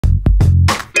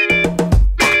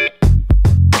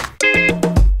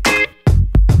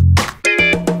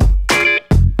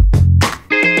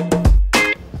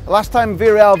The last time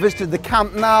Villarreal visited the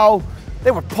Camp Nou,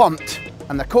 they were pumped,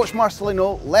 and their coach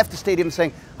Marcelino left the stadium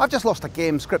saying, "I've just lost a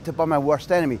game scripted by my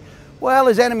worst enemy." Well,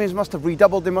 his enemies must have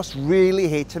redoubled. They must really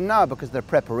hate him now, because their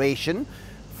preparation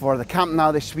for the Camp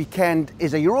Nou this weekend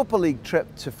is a Europa League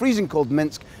trip to freezing cold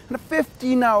Minsk and a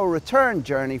 15-hour return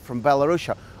journey from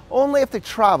Belarus. Only if they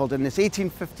travelled in this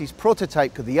 1850s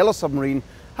prototype could the Yellow Submarine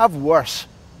have worse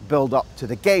build-up to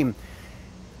the game.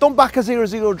 Don't back a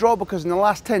 0-0 draw, because in the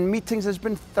last 10 meetings there's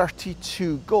been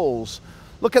 32 goals.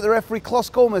 Look at the referee. Klaus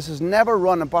Gomez has never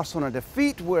run a Barcelona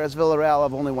defeat, whereas Villarreal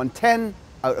have only won 10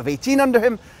 out of 18 under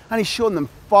him, and he's shown them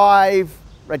 5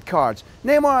 red cards.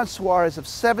 Neymar and Suarez have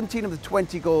 17 of the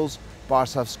 20 goals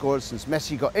Barca have scored since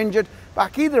Messi got injured.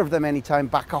 Back either of them anytime,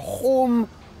 back a home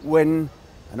win.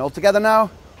 And all together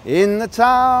now, in the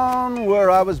town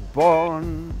where I was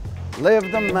born,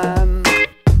 lived a man.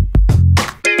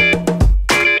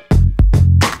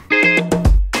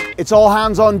 It's all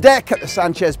hands on deck at the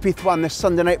Sanchez Pizjuan this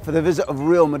Sunday night for the visit of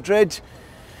Real Madrid,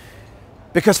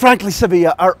 because frankly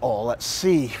Sevilla are all at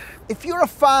sea. If you're a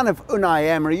fan of Unai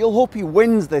Emery, you'll hope he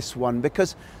wins this one,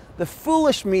 because the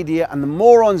foolish media and the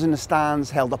morons in the stands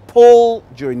held a poll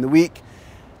during the week,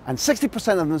 and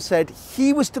 60% of them said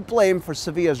he was to blame for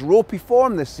Sevilla's ropey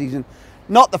form this season,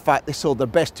 not the fact they sold their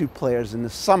best 2 players in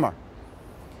the summer.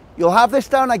 You'll have this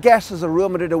down, I guess, as a Real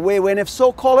Madrid away win. If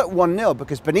so, call it 1-0,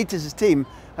 because Benitez's team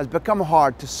has become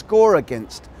hard to score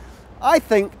against. I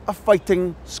think a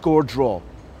fighting score draw.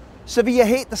 Sevilla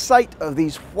hate the sight of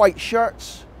these white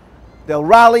shirts. They'll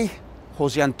rally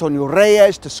Jose Antonio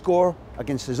Reyes to score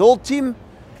against his old team.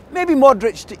 Maybe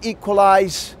Modric to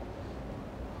equalise.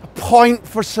 A point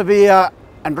for Sevilla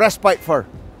and respite for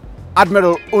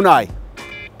Admiral Unai.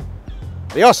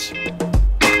 Adios.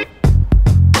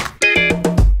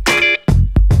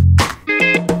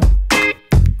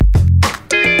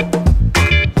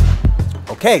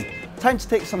 Okay, time to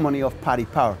take some money off Paddy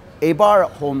Power. Eibar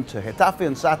at home to Getafe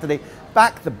on Saturday.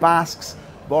 Back the Basques,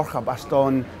 Borja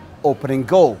Baston opening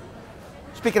goal.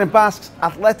 Speaking of Basques,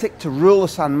 Athletic to rule the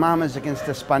San Mames against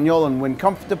Espanyol and win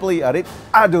comfortably. Arit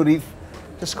Aduriz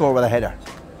to score with a header.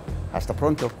 Hasta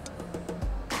pronto.